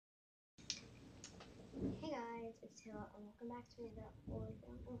it's Taylor, and welcome back to another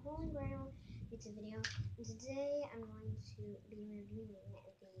Holy Grail YouTube video. And today I'm going to be reviewing the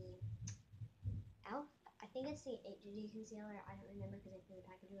e.l.f. I think it's the HD concealer. I don't remember because I threw the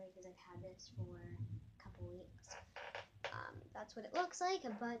package away because I've had this for a couple weeks. That's what it looks like.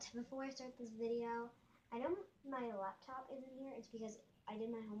 But before I start this video, I know my laptop isn't here. It's because I did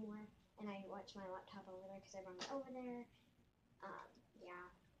my homework and I watched my laptop over there because I brought it over there. Yeah.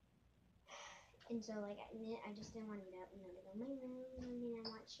 And so, like, I just didn't want to get up, to go in my room, and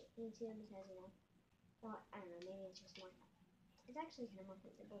watch YouTube because, well, I don't know, maybe it's just more, it's actually kind of more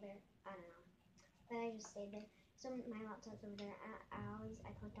comfortable there, I don't know, but I just stayed there. So my laptop's over there.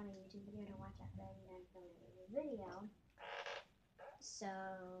 I clicked on a YouTube video to watch after I'm done filming the video, so,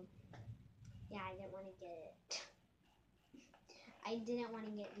 yeah, I didn't want to get it. I didn't want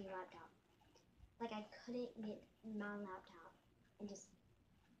to get the laptop. Like, I couldn't get my laptop and just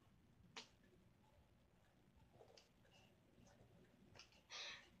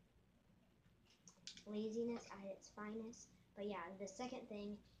laziness at its finest. But yeah, the second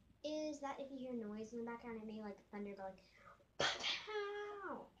thing is that if you hear noise in the background, it may like thunder go like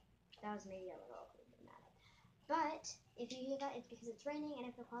pow. That was maybe a little dramatic. But if you hear that, it's because it's raining, and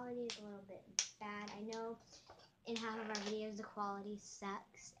if the quality is a little bit bad, I know in half of our videos the quality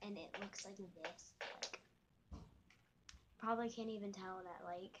sucks and it looks like this. Like, probably can't even tell that,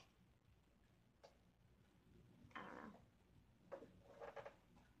 like, I don't know.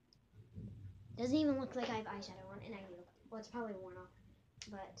 Doesn't even look like I have eyeshadow on, and I do. Well, it's probably worn off,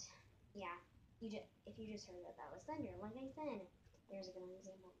 but yeah. If you just heard that was thunder, like I said, there's a good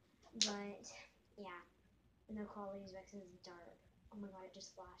example. But yeah, and the quality is because it's dark. Oh my god, it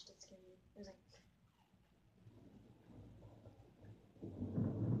just flashed. It scared me. It was like.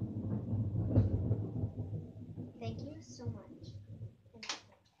 Thank you so much.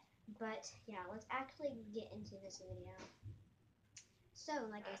 But yeah, let's actually get into this video. So,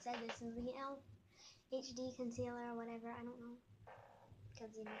 like I said, this is the e.l.f. HD concealer or whatever. I don't know,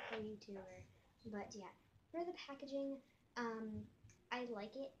 because for YouTuber. But yeah, for the packaging, I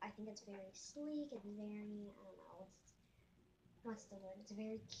like it. I think it's very sleek. It's very, I don't know, what's the word? It's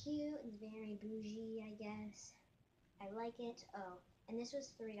very cute. It's very bougie, I guess. I like it. Oh, and this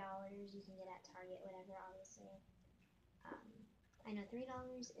was $3. You can get at Target, whatever, obviously. I know $3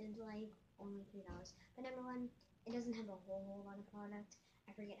 is like only $3. But number one, it doesn't have a whole lot of product.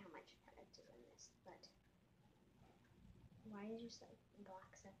 I forget how much product is in this, but why is just like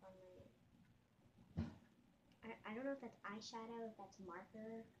black stuff on my... I don't know if that's eyeshadow, if that's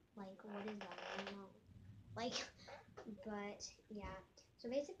marker, like, what is that? I don't know. Like, but, yeah. So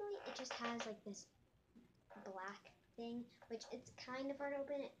basically, it just has, like, this black thing, which it's kind of hard to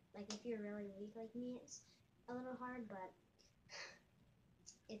open. Like, if you're really weak like me, it's a little hard, but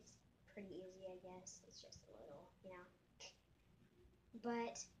it's pretty easy, I guess. It's just a little,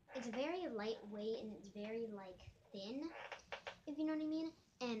 But it's very lightweight, and it's very, like, thin, if you know what I mean.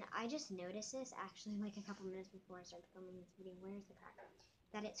 And I just noticed this actually like a couple minutes before I started filming this video. Where's the crack?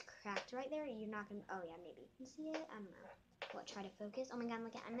 That it's cracked right there. You're not gonna. Oh yeah, maybe. You see it? I don't know. What? Try to focus. Oh my god!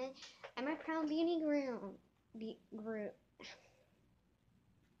 Look at I'm a proud beauty group.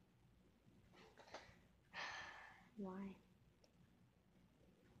 Why?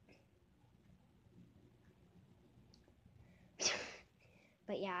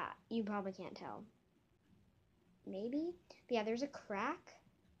 But yeah, you probably can't tell. Maybe. But yeah, there's a crack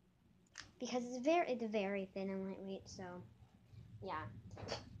because it's very thin and lightweight. So yeah.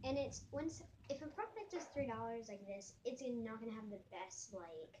 And it's if a product is $3 like this, it's not gonna have the best,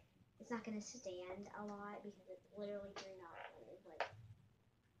 like, it's not gonna stand a lot because it's literally $3. Like,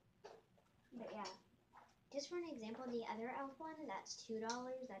 but yeah, just for an example, the other e.l.f. one, that's $2.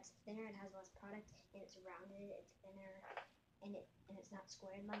 That's thinner. It has less product and it's rounded. It's thinner and it's not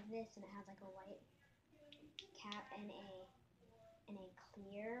squared like this, and it has like a white cap and a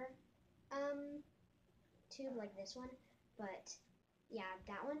clear tube like this one, but. Yeah,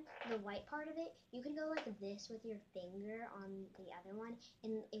 that one, the white part of it, you could go like this with your finger on the other one,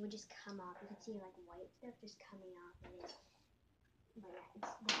 and it would just come off. You could see like white stuff just coming off. But yeah,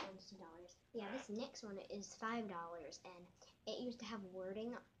 that one's $2. Yeah, this next one is $5, and it used to have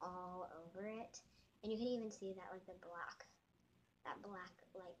wording all over it, and you can even see that like that black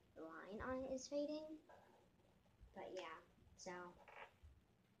like line on it is fading. But yeah, so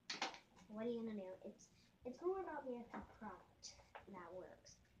what are you gonna do? It's more about the actual product that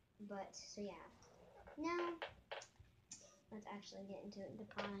works. But so yeah, now let's actually get into the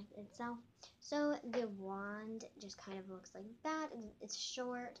product itself. So the wand just kind of looks like that. It's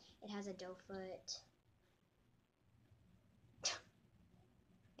short. It has a doe foot.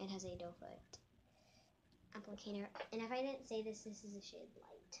 It has a doe foot. applicator. And if I didn't say this, this is a shade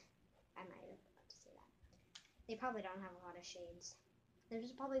light. I might have forgot to say that. They probably don't have a lot of shades. This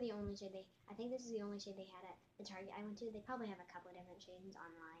is probably the only shade I think this is the only shade they had at the Target I went to. They probably have a couple of different shades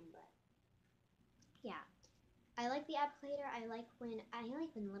online, but yeah. I like the applicator. I like when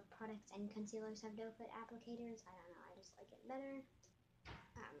lip products and concealers have doe foot applicators. I don't know. I just like it better.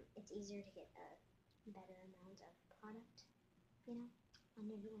 It's easier to get a better amount of product, you know,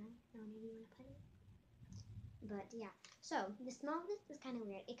 under the eye, or whenever you want to put it. But yeah, so the smell of this is kind of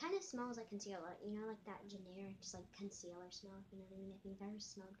weird. It kind of smells like concealer, you know, like that generic, just like concealer smell, you know what I mean? If you've ever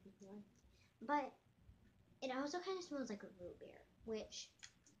smelled concealer. But it also kind of smells like root beer, which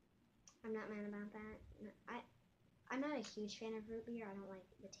I'm not mad about that. I'm not a huge fan of root beer. I don't like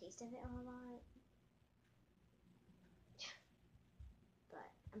the taste of it a whole lot.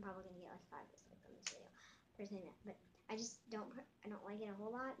 But I'm probably gonna get like 5 dislikes on this video for saying that. But I just don't like it a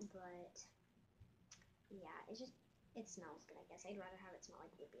whole lot. But yeah, it smells good. I guess I'd rather have it smell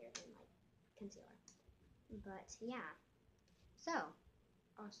like root beer than like concealer. But yeah, so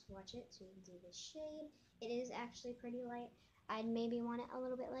I'll swatch it so you can see the shade. It is actually pretty light. I'd maybe want it a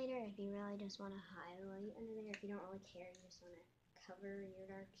little bit lighter if you really just want to highlight under there. If you don't really care, you just want to cover your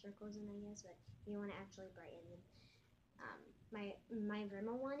dark circles in, I guess. But if you want to actually brighten them. My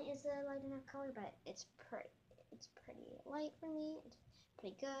Rimmel one is a light enough color, but it's pretty light for me. It's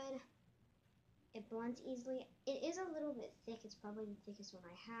pretty good. It blends easily. It is a little bit thick. It's probably the thickest one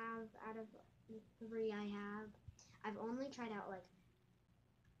I have out of the 3 I have. I've only tried out like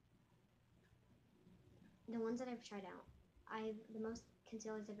the ones that I've tried out. The most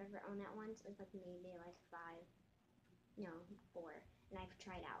concealers I've ever owned at once is like maybe like 5, no 4, and I've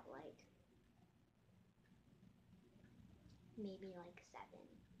tried out like maybe like 7,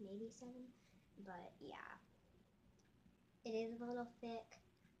 maybe 7. But yeah, it is a little thick.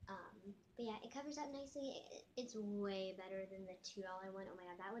 But yeah, it covers up nicely. It's way better than the $2 one. Oh my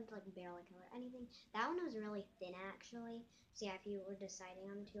god, that would like barely cover anything. That one was really thin actually. So yeah, if you were deciding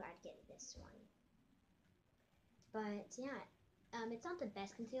on the two, I'd get this one. But yeah, it's not the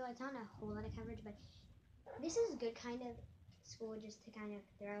best concealer. It's not a whole lot of coverage, but this is good kind of school just to kind of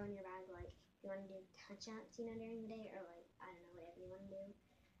throw in your bag, like if you want to do touch-ups, you know, during the day, or like I don't know, whatever you want to do.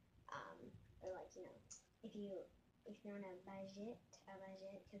 Or like, you know, if you're on a budget,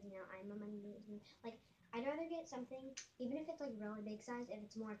 because you know I'm a money like I'd rather get something, even if it's like really big size. If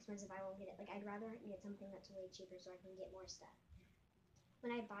it's more expensive, I won't get it. Like I'd rather get something that's way cheaper so I can get more stuff. When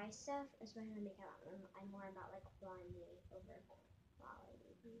I buy stuff, especially makeup, I'm more about like quantity over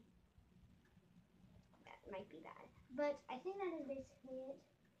quality. That might be bad, but I think that is basically it.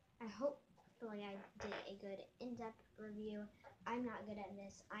 Hopefully I did a good in-depth review. I'm not good at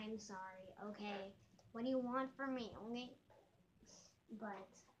this. I'm sorry. Okay. What do you want from me? Okay. But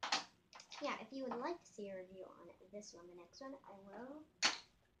yeah, if you would like to see a review on this one, the next one, I will.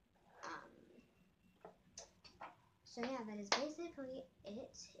 So yeah, that is basically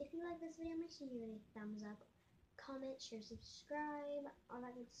it. If you like this video, make sure you give it a thumbs up, comment, share, subscribe, all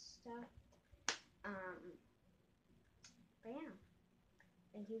that good stuff. But yeah,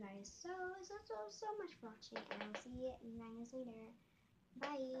 thank you guys so much for watching, and I'll see you guys later.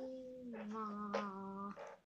 Bye.